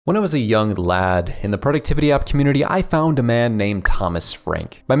When I was a young lad in the productivity app community, I found a man named Thomas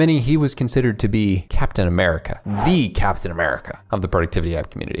Frank. By many, he was considered to be Captain America, the Captain America of the productivity app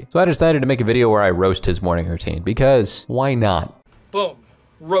community. So I decided to make a video where I roast his morning routine because why not? Boom,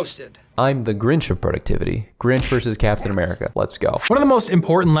 roasted. I'm the Grinch of productivity. Grinch versus Captain America. Let's go. One of the most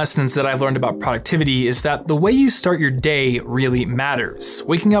important lessons that I've learned about productivity is that the way you start your day really matters.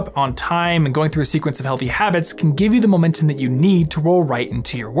 Waking up on time and going through a sequence of healthy habits can give you the momentum that you need to roll right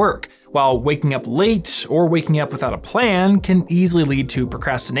into your work, while waking up late or waking up without a plan can easily lead to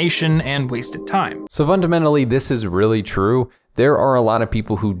procrastination and wasted time. So fundamentally, this is really true. There are a lot of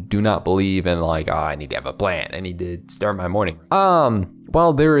people who do not believe in like, oh, I need to have a plan. I need to start my morning.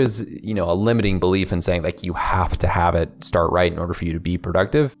 Well, there is, a limiting belief in saying like you have to have it start right in order for you to be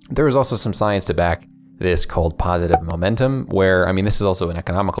productive. There is also some science to back this called positive momentum, where, this is also an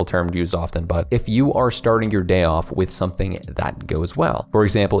economical term used often, but if you are starting your day off with something that goes well, for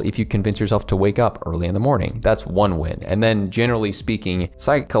example, if you convince yourself to wake up early in the morning, that's one win. And then generally speaking,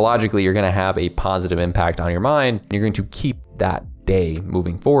 psychologically, you're gonna have a positive impact on your mind, and you're going to keep that day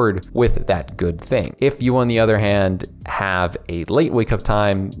moving forward with that good thing. If you, on the other hand, have a late wake up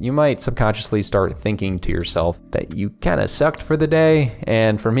time, you might subconsciously start thinking to yourself that you kind of sucked for the day.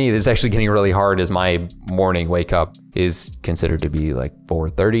 And for me, this is actually getting really hard as my morning wake up is considered to be like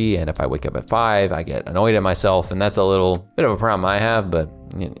 4:30. And if I wake up at 5, I get annoyed at myself. And that's a little bit of a problem I have, but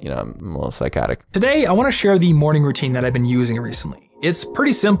I'm a little psychotic. Today, I want to share the morning routine that I've been using recently. It's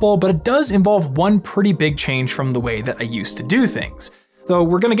pretty simple, but it does involve one pretty big change from the way that I used to do things. Though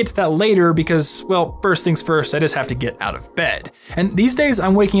we're gonna get to that later because, well, first things first, I just have to get out of bed. And these days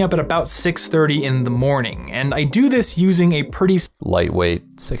I'm waking up at about 6:30 in the morning, and I do this using a pretty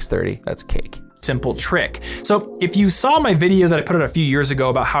lightweight 6:30, that's cake. Simple trick. So if you saw my video that I put out a few years ago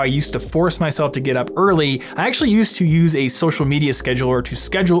about how I used to force myself to get up early, I actually used to use a social media scheduler to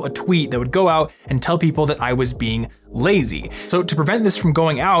schedule a tweet that would go out and tell people that I was being lazy. So to prevent this from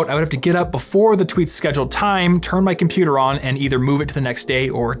going out, I would have to get up before the tweet's scheduled time, turn my computer on, and either move it to the next day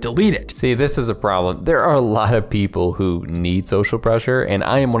or delete it. See, this is a problem. There are a lot of people who need social pressure, and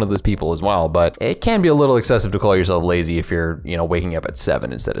I am one of those people as well, but it can be a little excessive to call yourself lazy if you're, waking up at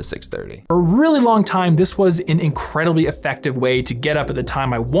 7 instead of 6:30. For a really long time, this was an incredibly effective way to get up at the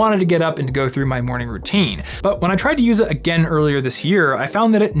time I wanted to get up and to go through my morning routine. But when I tried to use it again earlier this year, I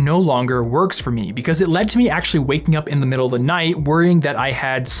found that it no longer works for me because it led to me actually waking up in the middle of the night worrying that I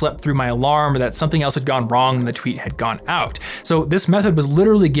had slept through my alarm or that something else had gone wrong and the tweet had gone out. So this method was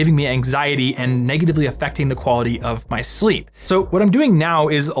literally giving me anxiety and negatively affecting the quality of my sleep. So what I'm doing now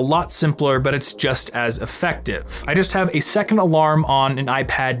is a lot simpler, but it's just as effective. I just have a second alarm on an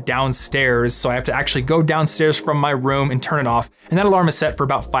iPad downstairs, so I have to actually go downstairs from my room and turn it off, and that alarm is set for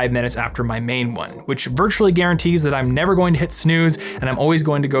about 5 minutes after my main one, which virtually guarantees that I'm never going to hit snooze, and I'm always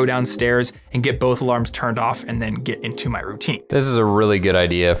going to go downstairs and get both alarms turned off and then get into my routine. This is a really good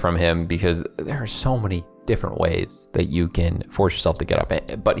idea from him because there are so many different ways that you can force yourself to get up.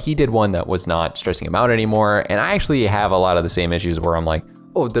 But he did one that was not stressing him out anymore. And I actually have a lot of the same issues where I'm like,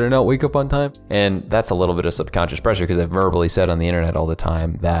 oh, did I not wake up on time? And that's a little bit of subconscious pressure because I've verbally said on the internet all the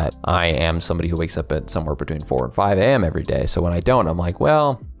time that I am somebody who wakes up at somewhere between 4 and 5 a.m. every day. So when I don't, I'm like,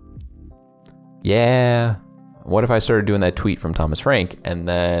 well, yeah, what if I started doing that tweet from Thomas Frank and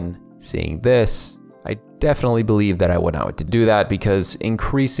then seeing this? I definitely believe that I would not want to do that because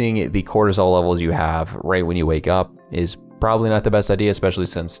increasing the cortisol levels you have right when you wake up is probably not the best idea, especially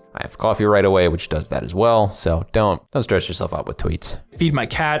since I have coffee right away, which does that as well. So don't stress yourself out with tweets. Feed my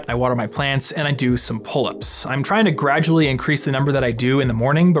cat, I water my plants, and I do some pull-ups. I'm trying to gradually increase the number that I do in the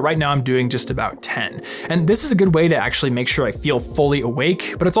morning, but right now I'm doing just about 10. And this is a good way to actually make sure I feel fully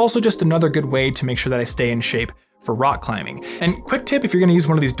awake, but it's also just another good way to make sure that I stay in shape for rock climbing. And quick tip, if you're gonna use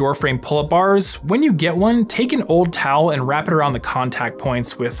one of these door frame pull-up bars, when you get one, take an old towel and wrap it around the contact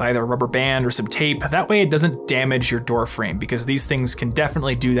points with either a rubber band or some tape. That way it doesn't damage your door frame because these things can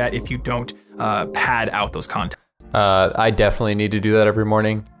definitely do that if you don't pad out those contacts. I definitely need to do that every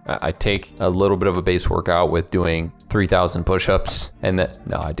morning. I take a little bit of a base workout with doing 3,000 push-ups, and then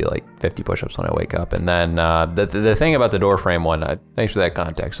I do like 50 push-ups when I wake up. And then the thing about the door frame one, thanks for that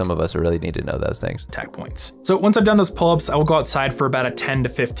context. Some of us really need to know those things. Contact points. So once I've done those pull-ups, I will go outside for about a 10 to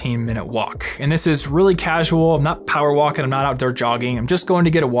 15 minute walk. And this is really casual. I'm not power walking. I'm not out there jogging. I'm just going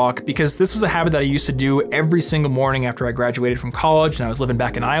to get a walk because this was a habit that I used to do every single morning after I graduated from college and I was living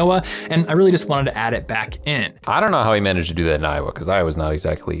back in Iowa. And I really just wanted to add it back in. I don't know how he managed to do that in Iowa because Iowa's not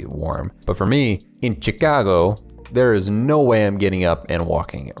exactly warm. But for me, in Chicago, there is no way I'm getting up and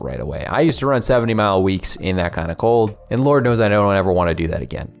walking right away. I used to run 70-mile weeks in that kind of cold, and Lord knows I don't ever want to do that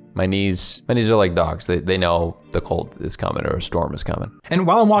again. My knees are like dogs. They know the cold is coming or a storm is coming. And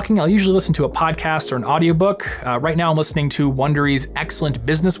while I'm walking, I'll usually listen to a podcast or an audiobook. Right now I'm listening to Wondery's excellent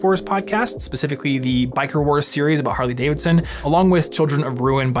Business Wars podcast, specifically the Biker Wars series about Harley Davidson, along with Children of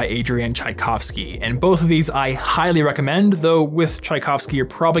Ruin by Adrian Tchaikovsky. And both of these I highly recommend, though with Tchaikovsky, you're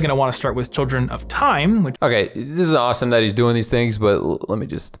probably going to want to start with Children of Time. Okay, this is awesome that he's doing these things, but let me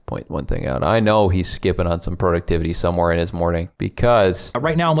just point one thing out. I know he's skipping on some productivity somewhere in his morning because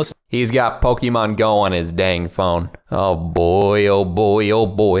Right now I'm listening. He's got Pokemon Go on his dang phone. Oh boy, oh boy, oh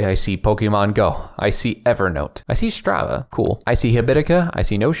boy. I see Pokemon Go. I see Evernote. I see Strava. Cool. I see Habitica. I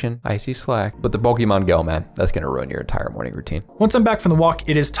see Notion. I see Slack. But the Pokemon Go, man, that's going to ruin your entire morning routine. Once I'm back from the walk,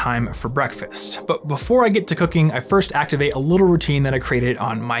 it is time for breakfast. But before I get to cooking, I first activate a little routine that I created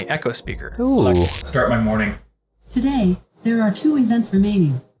on my Echo speaker. Ooh. Start my morning. Today, there are 2 events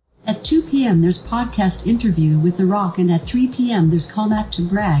remaining. At 2 p.m. there's podcast interview with The Rock, and at 3 p.m. there's callback to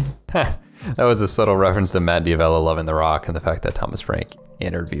Bragg. That was a subtle reference to Matt D'Avella loving The Rock and the fact that Thomas Frank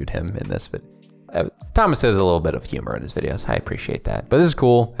interviewed him in this video. Thomas has a little bit of humor in his videos. I appreciate that. But this is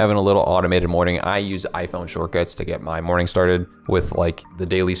cool, having a little automated morning. I use iPhone shortcuts to get my morning started with like the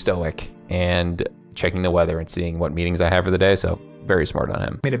Daily Stoic and checking the weather and seeing what meetings I have for the day. So very smart on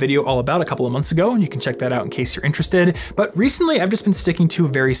him. Made a video all about a couple of months ago, and you can check that out in case you're interested. But recently I've just been sticking to a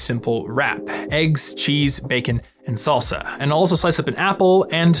very simple wrap: eggs, cheese, bacon, and salsa. And I'll also slice up an apple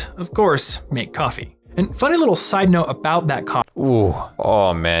and, of course, make coffee. And funny little side note about that coffee. Ooh,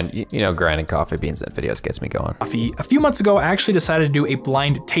 oh man, you know, grinding coffee beans in videos gets me going. A few months ago, I actually decided to do a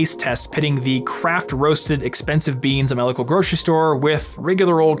blind taste test pitting the craft roasted expensive beans at my local grocery store with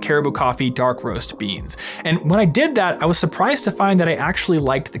regular old Caribou Coffee dark roast beans. And when I did that, I was surprised to find that I actually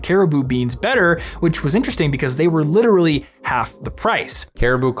liked the Caribou beans better, which was interesting because they were literally half the price.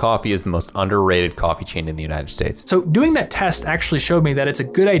 Caribou Coffee is the most underrated coffee chain in the United States. So doing that test actually showed me that it's a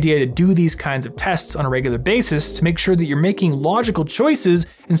good idea to do these kinds of tests on a regular basis to make sure that you're making logical choices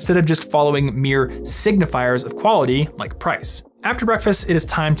instead of just following mere signifiers of quality like price. After breakfast, it is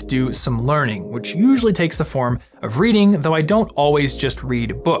time to do some learning, which usually takes the form of reading, though I don't always just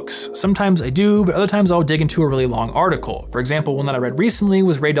read books. Sometimes I do, but other times I'll dig into a really long article. For example, one that I read recently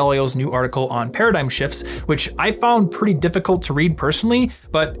was Ray Dalio's new article on paradigm shifts, which I found pretty difficult to read personally,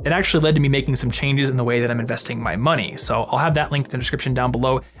 but it actually led to me making some changes in the way that I'm investing my money. So I'll have that link in the description down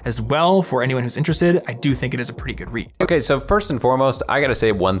below as well for anyone who's interested. I do think it is a pretty good read. Okay, so first and foremost, I gotta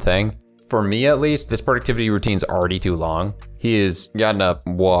say one thing. For me at least, this productivity routine's already too long. He has gotten up,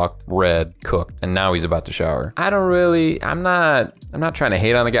 walked, read, cooked, and now he's about to shower. I'm not trying to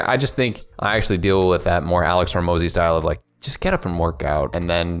hate on the guy. I just think I actually deal with that more Alex Hormozy style of like, just get up and work out and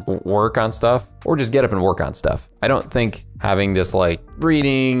then work on stuff, or just get up and work on stuff. I don't think having this like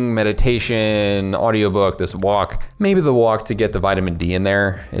reading, meditation, audiobook, this walk, maybe the walk to get the vitamin D in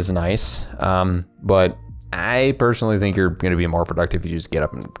there is nice, but I personally think you're gonna be more productive if you just get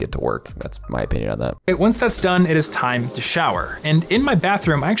up and get to work. That's my opinion on that. Okay, once that's done, it is time to shower. And in my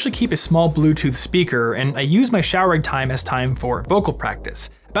bathroom, I actually keep a small Bluetooth speaker, and I use my showering time as time for vocal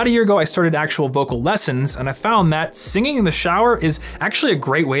practice. About a year ago, I started actual vocal lessons, and I found that singing in the shower is actually a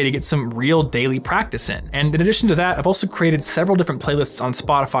great way to get some real daily practice in. And in addition to that, I've also created several different playlists on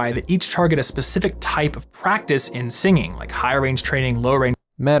Spotify that each target a specific type of practice in singing, like high range training, low range.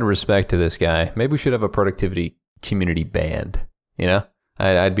 Mad respect to this guy. Maybe we should have a productivity community band, you know?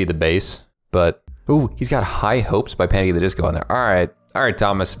 I'd be the bass, but, ooh, he's got High Hopes by Panic at the Disco on there. All right,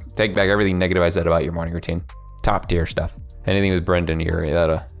 Thomas, take back everything negative I said about your morning routine. Top tier stuff. Anything with Brendan,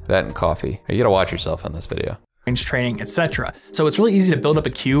 that and coffee. You gotta watch yourself on this video. Range training, etc. So it's really easy to build up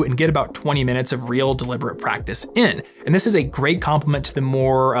a queue and get about 20 minutes of real deliberate practice in. And this is a great complement to the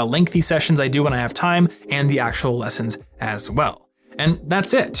more lengthy sessions I do when I have time and the actual lessons as well. And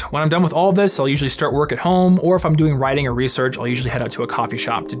that's it. When I'm done with all of this, I'll usually start work at home, or if I'm doing writing or research, I'll usually head out to a coffee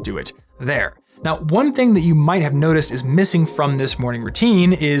shop to do it there. Now, one thing that you might have noticed is missing from this morning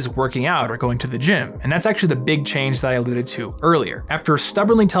routine is working out or going to the gym. And that's actually the big change that I alluded to earlier. After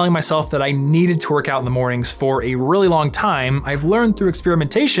stubbornly telling myself that I needed to work out in the mornings for a really long time, I've learned through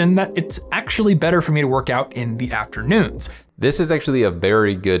experimentation that it's actually better for me to work out in the afternoons. This is actually a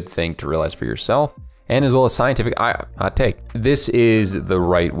very good thing to realize for yourself, and as well as scientific hot take. This is the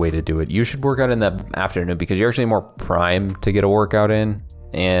right way to do it. You should work out in the afternoon because you're actually more primed to get a workout in.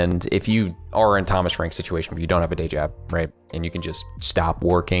 And if you are in Thomas Frank's situation where you don't have a day job, right? And you can just stop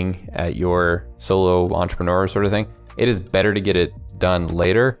working at your solo entrepreneur sort of thing, it is better to get it done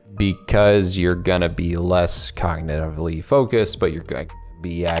later because you're gonna be less cognitively focused, but you're gonna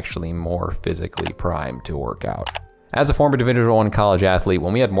be actually more physically primed to work out. As a former Division I college athlete,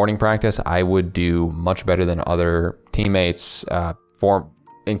 when we had morning practice, I would do much better than other teammates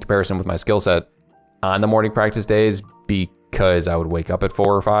in comparison with my skill set on the morning practice days because I would wake up at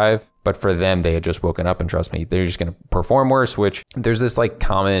 4 or 5. But for them, they had just woken up, and trust me, they're just going to perform worse, which there's this like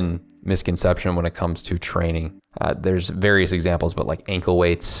common misconception when it comes to training. There's various examples, but like ankle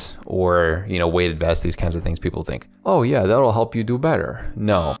weights or, weighted vests, these kinds of things, people think, oh yeah, that'll help you do better.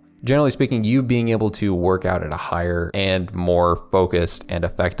 No. Generally speaking, you being able to work out at a higher and more focused and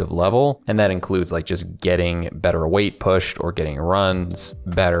effective level, and that includes like just getting better weight pushed or getting runs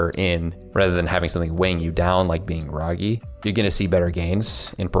better in, rather than having something weighing you down like being groggy, you're gonna see better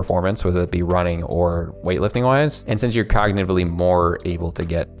gains in performance, whether it be running or weightlifting wise. And since you're cognitively more able to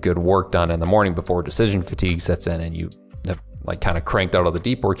get good work done in the morning before decision fatigue sets in and you have like kind of cranked out all the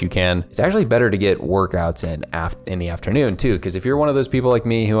deep work you can, it's actually better to get workouts in the afternoon too. Because if you're one of those people like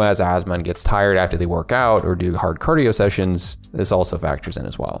me who has asthma and gets tired after they work out or do hard cardio sessions, this also factors in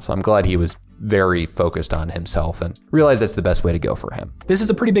as well. So I'm glad he was very focused on himself and realized that's the best way to go for him. This is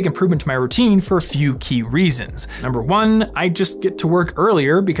a pretty big improvement to my routine for a few key reasons. Number one, I just get to work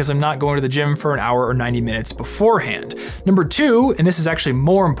earlier because I'm not going to the gym for an hour or 90 minutes beforehand. Number two, and this is actually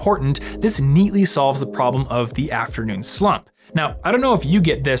more important, this neatly solves the problem of the afternoon slump. Now, I don't know if you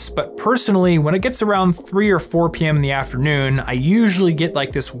get this, but personally, when it gets around 3 or 4 p.m. in the afternoon, I usually get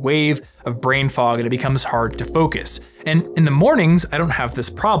like this wave of brain fog and it becomes hard to focus. And in the mornings, I don't have this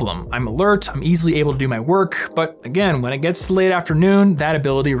problem. I'm alert, I'm easily able to do my work, but again, when it gets to late afternoon, that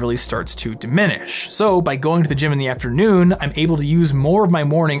ability really starts to diminish. So by going to the gym in the afternoon, I'm able to use more of my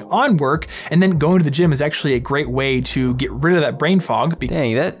morning on work, and then going to the gym is actually a great way to get rid of that brain fog.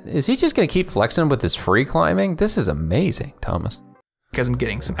 Dang, is he just gonna keep flexing with this free climbing? This is amazing, Thomas. Because I'm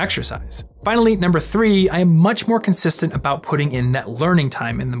getting some exercise. Finally, number 3, I am much more consistent about putting in that learning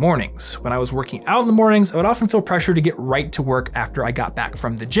time in the mornings. When I was working out in the mornings, I would often feel pressure to get right to work after I got back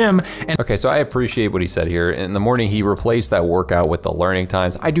from the gym. Okay, so I appreciate what he said here. In the morning, he replaced that workout with the learning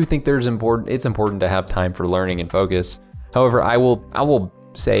times. I do think it's important to have time for learning and focus. However, I will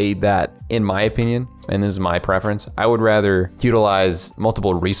say that in my opinion, and this is my preference, I would rather utilize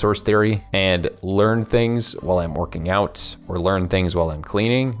multiple resource theory and learn things while I'm working out or learn things while I'm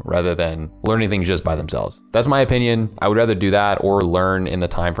cleaning rather than learning things just by themselves. That's my opinion. I would rather do that or learn in the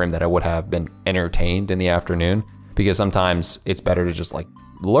time frame that I would have been entertained in the afternoon, because sometimes it's better to just like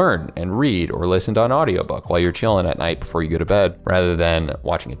learn and read or listen to an audiobook while you're chilling at night before you go to bed rather than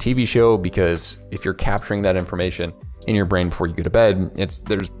watching a TV show, because if you're capturing that information in your brain before you go to bed,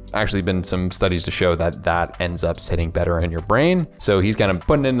 there's actually been some studies to show that ends up sitting better in your brain. So he's kind of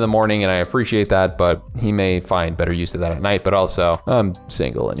putting it in the morning, and I appreciate that, but he may find better use of that at night. But also, I'm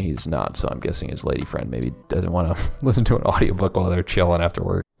single and he's not, so I'm guessing his lady friend maybe doesn't want to listen to an audiobook while they're chilling after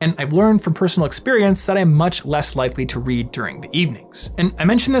work. And I've learned from personal experience that I'm much less likely to read during the evenings. And I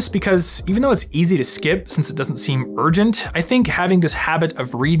mention this because even though it's easy to skip since it doesn't seem urgent, I think having this habit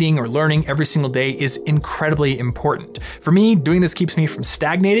of reading or learning every single day is incredibly important. For me, doing this keeps me from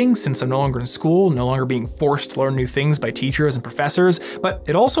stagnating since I'm no longer in school, no longer being forced to learn new things by teachers and professors, but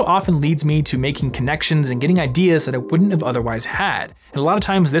it also often leads me to making connections and getting ideas that I wouldn't have otherwise had. And a lot of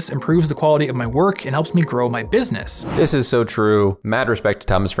times this improves the quality of my work and helps me grow my business. This is so true. Mad respect to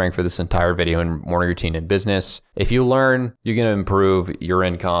Thomas Frank for this entire video and morning routine in business. If you learn, you're gonna improve your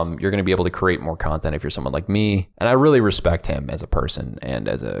income. You're gonna be able to create more content if you're someone like me. And I really respect him as a person and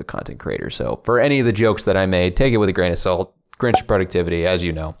as a content creator. So for any of the jokes that I made, take it with a grain of salt. Grinch productivity, as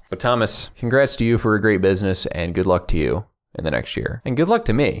you know. But Thomas, congrats to you for a great business and good luck to you in the next year. And good luck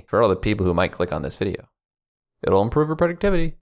to me for all the people who might click on this video. It'll improve your productivity.